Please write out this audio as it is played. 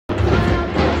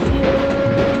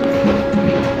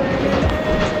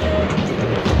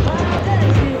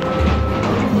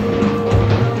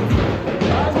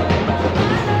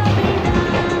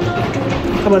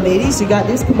Come on, ladies, you got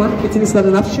this. Come on, quitting is not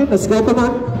an option. Let's go, come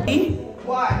on.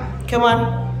 1. Come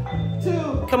on.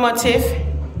 2. Come on, Tiff.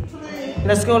 3.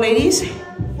 Let's go, ladies.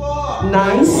 4.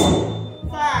 Nice.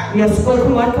 5. Let's go,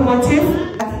 come on, Tiff.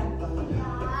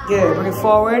 Good, bring it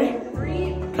forward.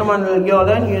 3. Come on,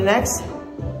 Yolan, you're next.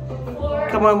 4.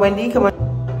 Come on, Wendy, come on.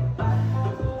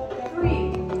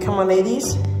 3. Come on,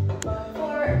 ladies.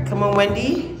 4. Come on,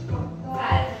 Wendy.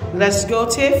 5. Let's go,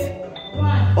 Tiff.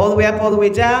 1. All the way up, all the way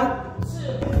down. 2.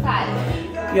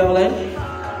 5. Yolan.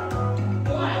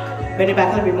 1. Bend it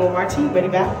back a little bit more, Marty. Bend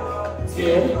it back.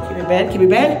 Good. Keep it bent. Keep it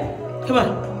bent. Come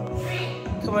on.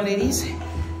 3. Come on, ladies.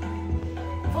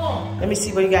 4. Let me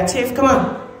see what you got, Tiff. Come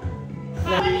on.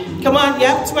 20. Come on.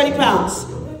 Yep, 20 pounds.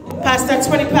 Pass that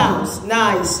 20 pounds.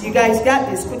 Nice. You guys got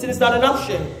this. Quitting is not an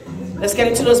option. Let's get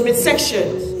into those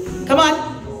midsections. Come on.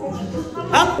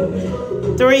 Up.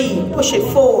 3. Push it.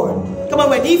 4. Come on,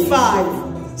 Wendy. 5.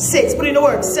 6. Put in the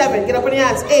work. 7. Get up on your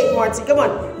hands. 8, Marty. Come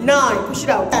on. 9. Push it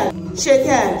out. Shake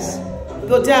hands.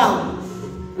 Go down.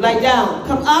 Lie down.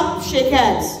 Come up. Shake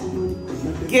hands.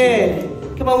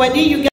 Good. Come on, Wendy. You got